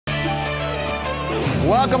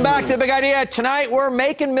Welcome back to The Big Idea. Tonight, we're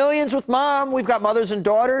making millions with Mom. We've got mothers and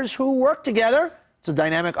daughters who work together. It's a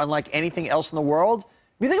dynamic unlike anything else in the world.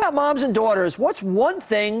 If you think about moms and daughters, what's one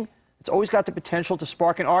thing that's always got the potential to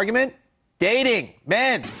spark an argument? Dating.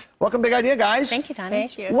 Men. Welcome, Big Idea, guys. Thank you, Donny.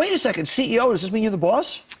 Thank you. Wait a second. CEO, does this mean you're the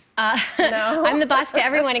boss? No. I'm the boss to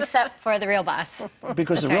everyone except for the real boss.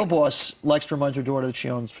 Because the real boss likes to remind your daughter that she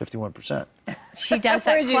owns 51%. She does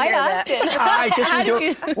that quite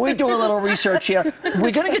often. We do a little research here.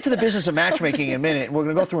 We're going to get to the business of matchmaking in a minute, and we're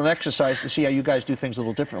going to go through an exercise to see how you guys do things a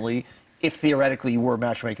little differently. If theoretically you were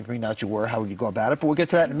matchmaking for me, not you were, how would you go about it? But we'll get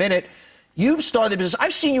to that in a minute. You've started the business.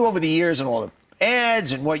 I've seen you over the years and all the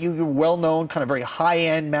ads and what you're well-known, kind of very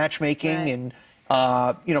high-end matchmaking. Right. And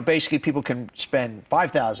you know, basically people can spend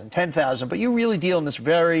 $5,000, $10,000, but you really deal in this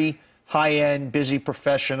very high-end, busy,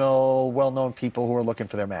 professional, well-known people who are looking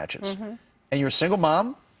for their matches. Mm-hmm. And you're a single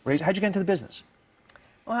mom. How'd you get into the business?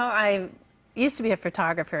 Well, I used to be a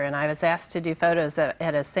photographer, and I was asked to do photos at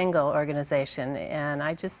a single organization, and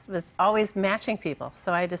I just was always matching people.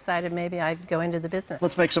 So I decided maybe I'd go into the business.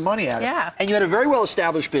 Let's make some money at it. Yeah. And you had a very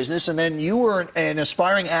well-established business, and then you were an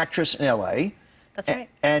aspiring actress in L.A., That's right.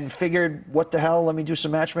 And figured, what the hell, let me do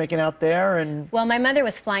some matchmaking out there. And well, my mother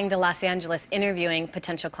was flying to Los Angeles interviewing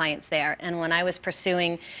potential clients there. And when I was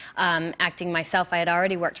pursuing acting myself, I had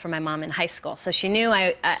already worked for my mom in high school. So she knew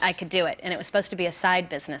I could do it. And it was supposed to be a side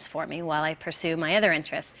business for me while I pursue my other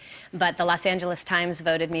interests. But the Los Angeles Times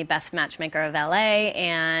voted me best matchmaker of LA,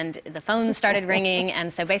 and the phone started ringing.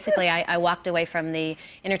 And so basically, I walked away from the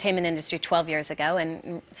entertainment industry 12 years ago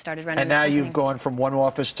and started running this company. You've gone from one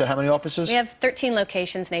office to how many offices? We have 13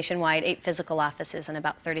 locations nationwide, 8 physical offices, and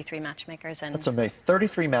about 33 matchmakers. And that's amazing.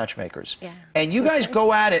 33 matchmakers. Yeah. And you guys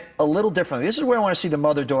go at it a little differently. This is where I want to see the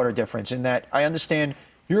mother-daughter difference, in that I understand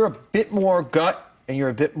you're a bit more gut and you're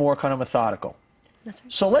a bit more kind of methodical. That's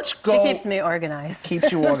right. So let's go. She keeps me organized.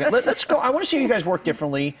 Keeps you organized. Let's go. I want to see how you guys work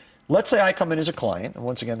differently. Let's say I come in as a client, and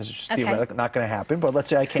once again, this is just theoretical, not going to happen, but let's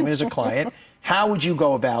say I came in as a client. How would you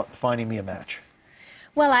go about finding me a match?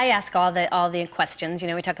 Well, I ask all the questions. You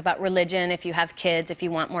know, we talk about religion, if you have kids, if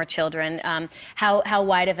you want more children, how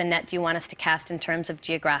wide of a net do you want us to cast in terms of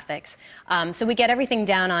geographics. So we get everything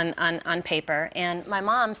down on paper, and my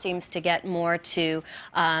mom seems to get more to,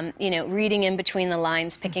 you know, reading in between the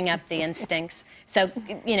lines, picking up the instincts. So,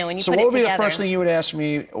 you know, when you put it together. So what would be the first thing you would ask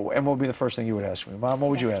me, and what would be the first thing you would ask me? Mom, what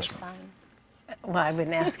would you ask me? Well, I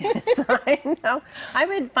wouldn't ask you to sign, no. I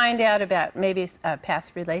would find out about maybe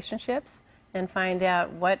past relationships, and find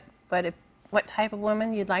out what type of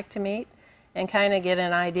woman you'd like to meet, and kind of get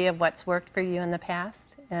an idea of what's worked for you in the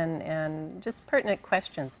past, and just pertinent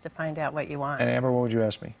questions to find out what you want. And Amber, what would you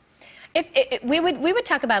ask me? We would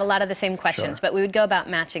talk about a lot of the same questions, but we would go about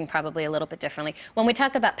matching probably a little bit differently. When we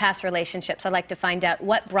talk about past relationships, I'd like to find out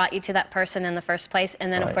what brought you to that person in the first place,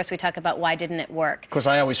 and then of course we talk about why didn't it work. Because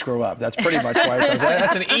I always screw up. That's pretty much why it does.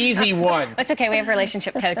 That's an easy one. That's okay. We have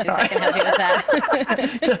relationship coaches that can help you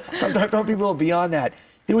with that. Sometimes people are beyond that.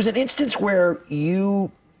 There was an instance where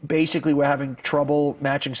you basically were having trouble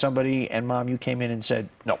matching somebody, and Mom, you came in and said,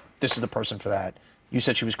 no, this is the person for that. You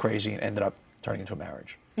said she was crazy and ended up turning into a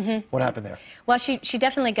marriage. Mm-hmm. What happened there? Well, she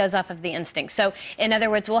definitely goes off of the instinct. So, in other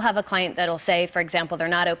words, we'll have a client that'll say, for example, they're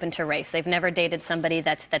not open to race. They've never dated somebody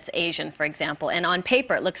that's Asian, for example. And on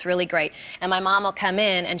paper, it looks really great. And my mom will come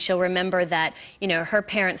in and she'll remember that, you know, her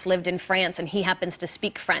parents lived in France and he happens to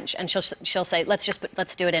speak French. And she'll say,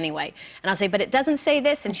 let's do it anyway. And I'll say, but it doesn't say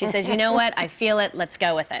this. And she says, you know what? I feel it. Let's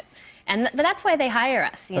go with it. But that's why they hire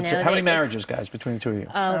us. You know, how many marriages, guys, between the two of you?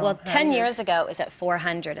 Well, 10 years ago, it was at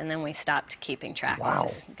 400, and then we stopped keeping track. Wow. It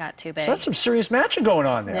just got too big. So that's some serious matching going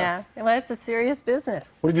on there. Yeah, well, it's a serious business.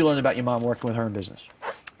 What have you learned about your mom working with her in business?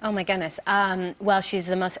 Oh, my goodness. Well, she's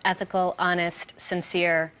the most ethical, honest,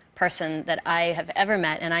 sincere person that I have ever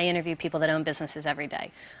met, and I interview people that own businesses every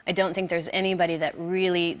day. I don't think there's anybody that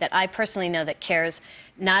I personally know that cares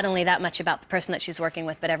not only that much about the person that she's working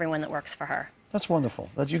with, but everyone that works for her. That's wonderful.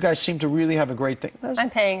 You guys seem to really have a great thing. I'm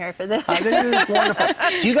paying her for this. It's wonderful.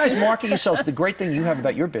 Do you guys market yourselves? The great thing you have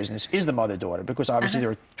about your business is the mother-daughter, because obviously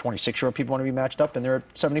there are 26-year-old people want to be matched up, and there are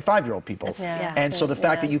 75-year-old people. And so the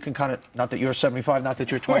fact that you can kind of, not that you're 75, not that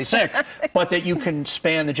you're 26, but that you can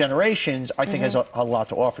span the generations, I think has a lot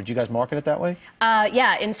to offer. Do you guys market it that way?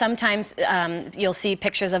 Yeah, and sometimes you'll see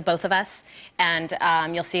pictures of both of us, and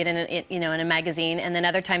you'll see it in a magazine, and then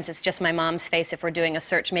other times it's just my mom's face if we're doing a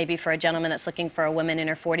search maybe for a gentleman that's looking for a woman in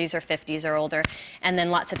her 40s or 50s or older, and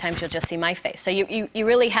then lots of times you'll just see my face. So you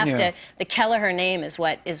really have to, the Kelleher name is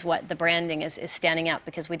what the branding is standing out,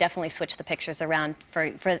 because we definitely switch the pictures around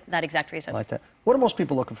for that exact reason. I like that. What are most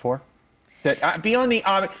people looking for? That beyond the,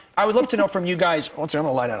 I would love to know from you guys. Once I'm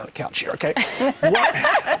gonna lie down on the couch here, okay?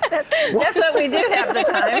 That's what we do have the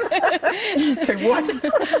time. Okay, what?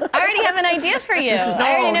 I already have an idea for you. This is,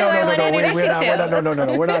 I already know who I want to introduce you to.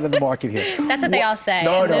 no, we're not in the market here. That's what they all say.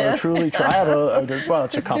 No, truly try. I have well,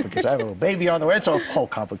 it's a complicated. I have a little baby on the way. It's a whole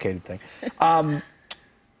complicated thing.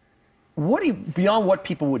 What do you, beyond what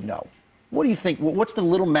people would know, what do you think? What's the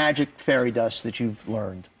little magic fairy dust that you've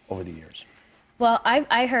learned over the years? Well,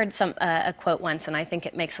 I heard a quote once, and I think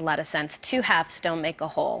it makes a lot of sense. 2 halves don't make a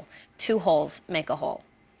whole. 2 wholes make a whole.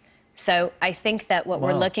 So I think that what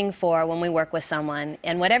we're looking for when we work with someone,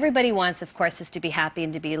 and what everybody wants, of course, is to be happy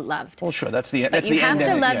and to be loved. Well, sure, that's the But you have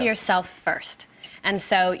to love yourself first. And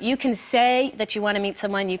so you can say that you want to meet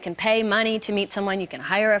someone, you can pay money to meet someone, you can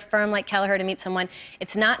hire a firm like Kelleher to meet someone.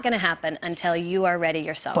 It's not going to happen until you are ready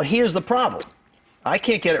yourself. But here's the problem. I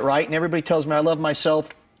can't get it right, and everybody tells me I love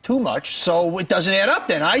myself too much, so it doesn't add up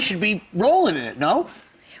then. I should be rolling in it, no?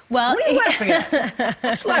 Well, what are you laughing at?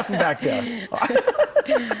 Who's laughing back there?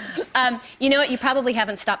 you know what? You probably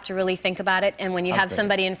haven't stopped to really think about it. And when you have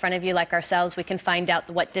somebody in front of you like ourselves, we can find out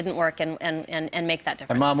what didn't work and make that difference.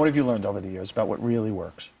 And Mom, what have you learned over the years about what really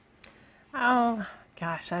works? Oh,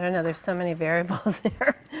 gosh, I don't know. There's so many variables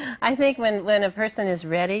there. I think when a person is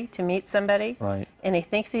ready to meet somebody, right, and he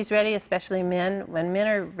thinks he's ready, especially men, when men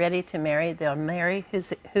are ready to marry, they'll marry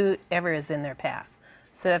whoever is in their path.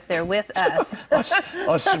 So if they're with us,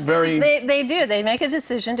 us very... they do. They make a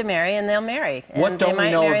decision to marry, and they'll marry. And what don't they might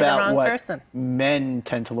we know marry about the wrong what person. Men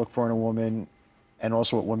tend to look for in a woman, and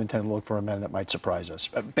also what women tend to look for in men that might surprise us?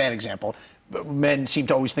 A bad example. Men seem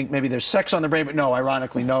to always think maybe there's sex on the brain, but no,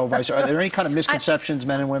 ironically, no. Vice versa. Are there any kind of misconceptions,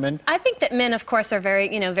 men and women? I think that men, of course, are very,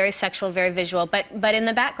 very sexual, very visual. But in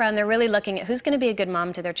the background, they're really looking at who's going to be a good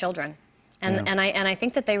mom to their children. And I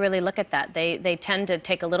think that they really look at that. They tend to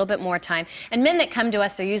take a little bit more time. And men that come to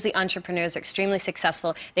us are usually entrepreneurs, are extremely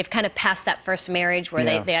successful. They've kind of passed that first marriage where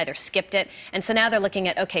they either skipped it. And so now they're looking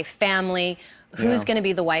at, okay, family, who's going to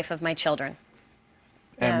be the wife of my children?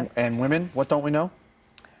 And women, what don't we know?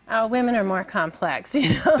 Oh, women are more complex, you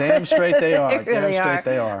know. Damn straight they are. They really Damn straight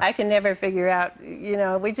they are. I can never figure out,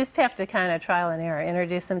 we just have to kind of trial and error,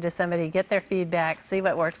 introduce them to somebody, get their feedback, see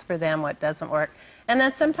what works for them, what doesn't work. And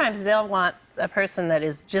then sometimes they'll want a person that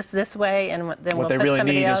is just this way, and then we'll put somebody else. What they really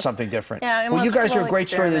need is something different. Yeah, well, you guys are a great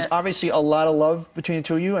story. experiment. There's obviously a lot of love between the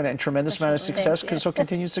two of you and a tremendous amount of success, so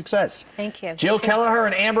continued success. Thank you. Jill Kelleher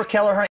and Amber Kelleher.